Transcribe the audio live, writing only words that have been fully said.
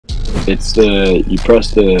It's the you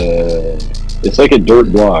press the. It's like a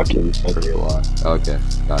dirt block inside Dirt here. block. Okay,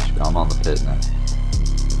 gotcha. I'm on the pit now.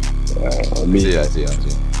 Let me. I see.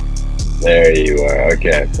 There you are.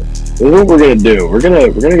 Okay. This is what we're gonna do. We're gonna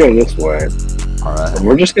go this way, Alright. and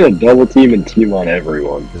we're just gonna double team and team on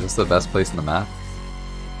everyone. Is this the best place in the map?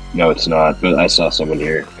 No, it's not. But I saw someone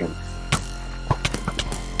here.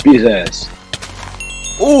 Beat his ass.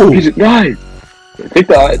 Ooh! Nice. Take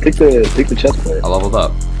the chest plate. I leveled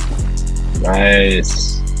up.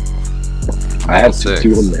 Nice. I Level have 6. 2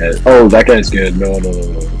 on the head. Oh, that guy's good. No.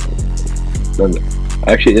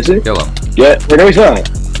 Actually, is it? Kill him. Yeah. No, he's not.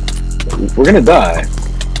 We're gonna die.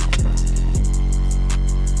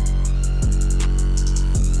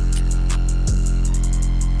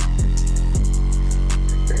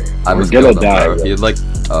 I was gonna killed him, die, bro. bro. He like,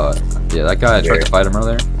 yeah, that guy I tried to fight him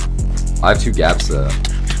earlier. I have 2 gaps though.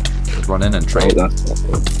 Just run in and trade. Oh, that's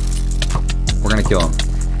We're gonna kill him.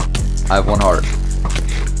 I have 1 heart.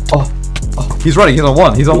 Oh, he's running. He's on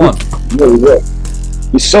 1. He's on 1. no.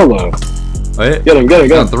 He's solo. Wait, Get him.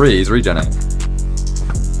 he's on 3. He's regenerating.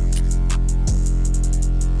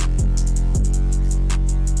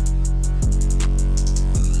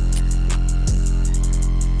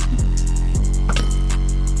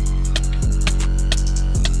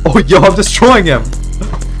 Oh, yo, I'm destroying him.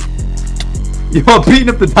 Yo, I'm beating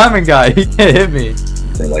up the diamond guy. He can't hit me.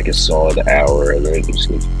 For like a solid hour, and then it just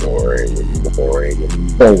gets boring and boring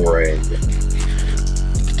and boring.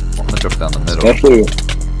 I'm gonna drop down the middle.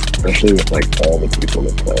 Especially with like all the people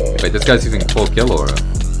that play. Wait, this guy's using full kill aura.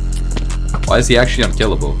 Why is he actually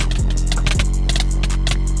unkillable?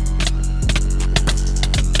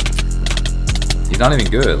 He's not even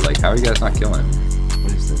good. Like, how are you guys not killing him?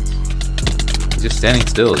 What is this? He's just standing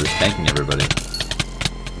still, just tanking everybody.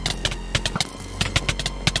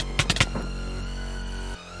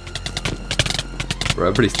 Bro,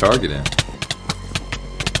 everybody's targeting.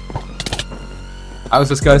 How is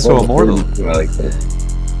this guy so immortal? I like that.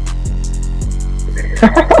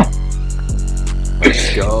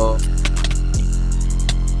 Let's go.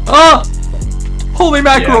 Ah! Holy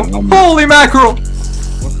mackerel! Yeah, Holy mackerel!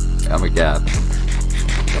 I'm a gap.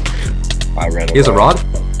 I ran away. He has a rod.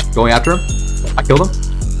 Going after him. I killed him.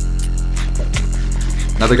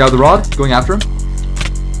 Another guy with a rod. Going after him.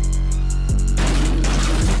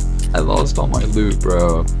 I lost all my loot,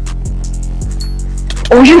 bro.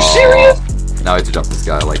 Oh, are you serious? Now I have to jump this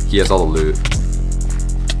guy. Like, he has all the loot.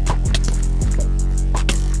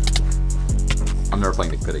 I'm never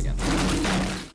playing the pit again.